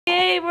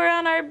right, we're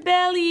on our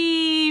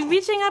belly,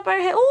 reaching up our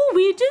head. Oh,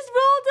 we just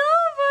rolled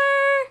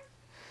over.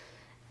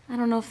 I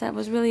don't know if that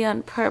was really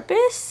on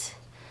purpose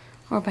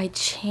or by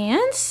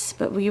chance,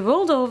 but we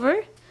rolled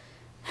over.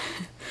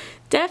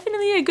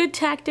 Definitely a good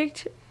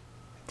tactic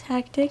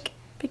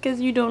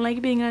because you don't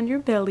like being on your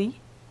belly.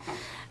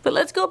 But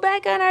let's go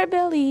back on our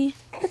belly.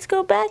 Let's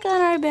go back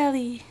on our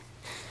belly.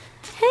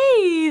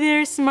 Hey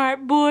there,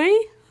 smart boy,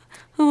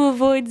 who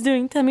avoids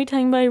doing tummy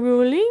time by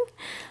rolling.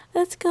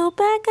 Let's go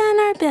back on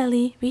our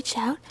belly. Reach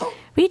out,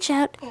 reach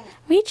out,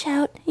 reach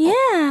out.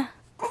 Yeah.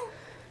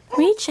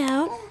 Reach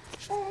out.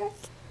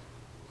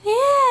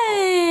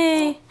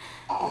 Yay!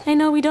 I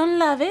know we don't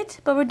love it,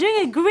 but we're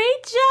doing a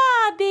great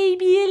job,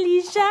 baby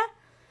Elisha.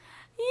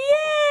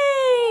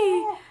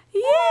 Yay!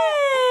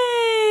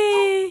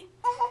 Yay!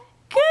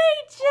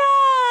 Great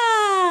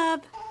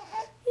job!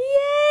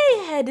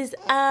 Yay! Head is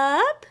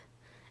up.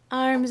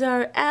 Arms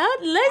are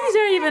out. Legs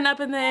are even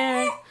up in the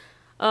air.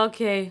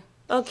 Okay,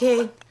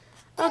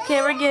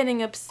 we're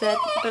getting upset,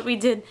 but we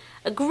did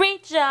a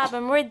great job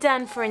and we're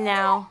done for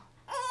now.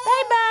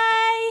 Bye-bye!